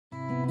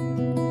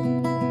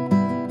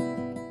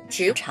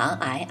直肠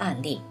癌案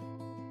例。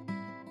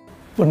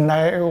本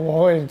来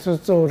我也是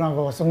做那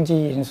个生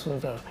机饮食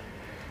的，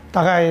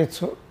大概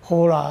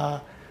喝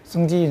了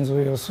生机饮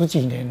食有10几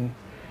年，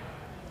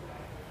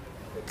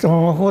怎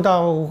么喝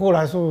到后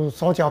来是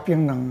手脚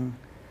冰冷？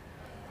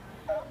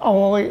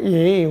我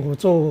也有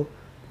做，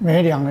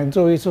每2年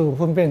做一次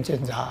粪便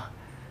检查，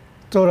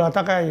做了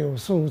大概有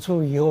4、5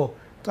次以后，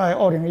在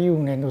2015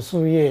年的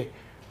4月，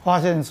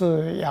发现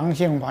是阳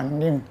性反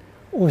应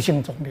恶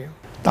性肿瘤，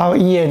到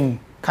医院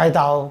开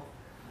刀，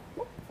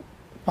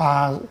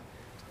把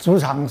直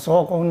肠所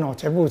有功能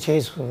全部切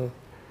除，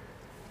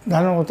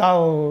然后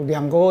到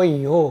2个月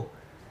以后，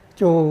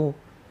就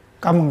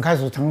肛门开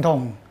始疼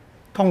痛，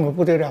痛得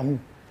不得了，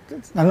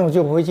然后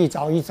就回去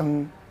找医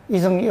生。医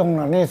生用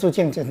了内视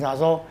镜检查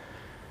说，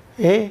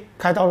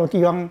开刀的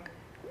地方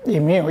也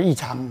没有异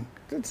常，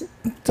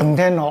整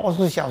天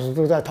24小时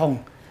都在痛，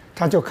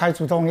他就开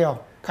止痛药，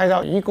开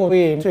到1个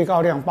月最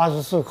高量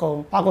84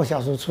颗，8个小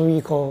时吃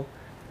1颗，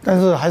但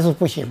是还是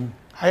不行，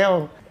还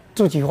要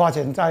自己花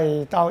钱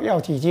再到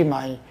药局去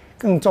买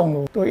更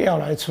重的药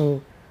来吃。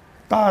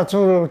大概吃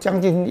了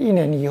将近1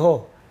年以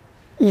后，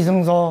医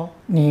生说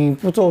你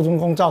不做人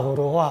工造口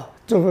的话，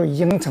这个已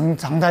经成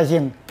常态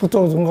性，不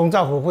做人工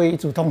造口会一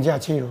直痛下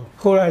去了。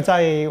后来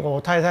在我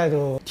太太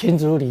的群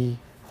组里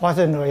发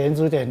现了原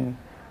始点，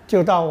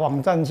就到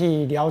网站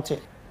去了解，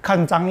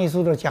看张医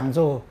师的讲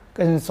座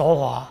跟手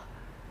法，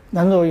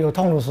然后有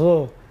痛的时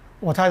候，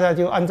我太太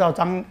就按照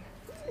张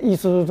医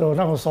师的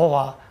那个手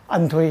法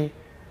按推，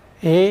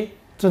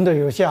真的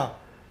有效，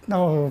那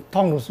个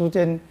痛的时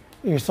间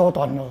也缩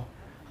短了，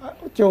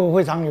就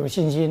非常有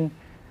信心。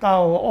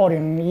到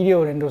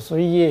2016年的11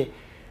月，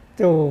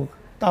就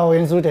到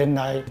原始点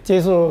来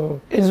接受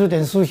原始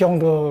点师兄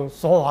的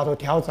手法的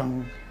调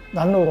整，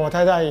然后我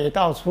太太也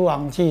到厨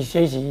房去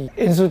学习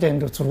原始点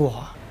的煮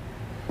法。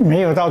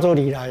没有到这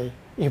里来，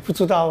也不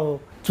知道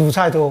煮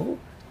菜都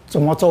怎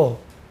么做，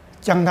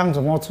姜汤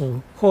怎么煮。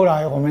后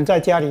来我们在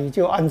家里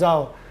就按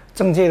照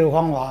正确的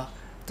方法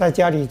在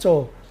家里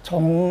做，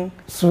从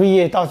11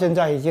月到现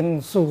在已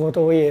经4个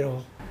多月了。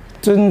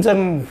真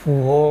正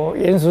符合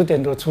原始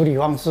点的处理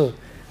方式，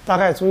大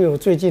概只有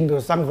最近的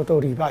3个多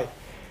礼拜，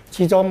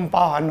其中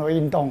包含了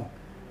运动，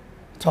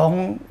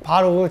从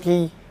爬楼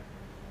梯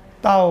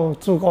到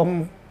志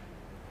工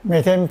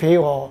每天陪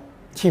我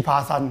去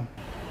爬山，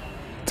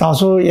找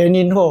出原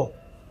因后，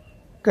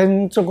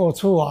跟这个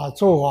做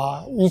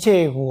法一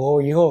切符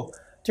合以后，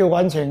就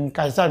完全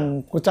改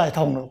善，不再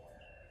痛了。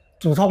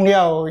止痛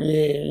药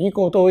也1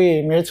个多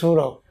月没吃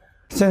了，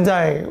现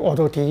在我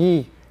的体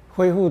力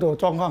恢复的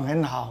状况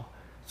很好，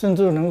甚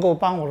至能够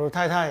帮我的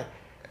太太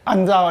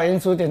按照原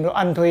始点的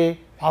按推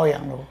保养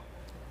了。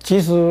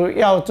其实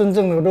要真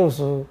正的落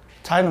实，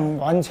才能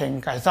完全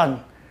改善。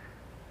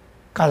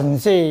感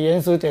谢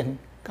原始点，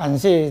感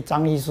谢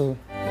张医师。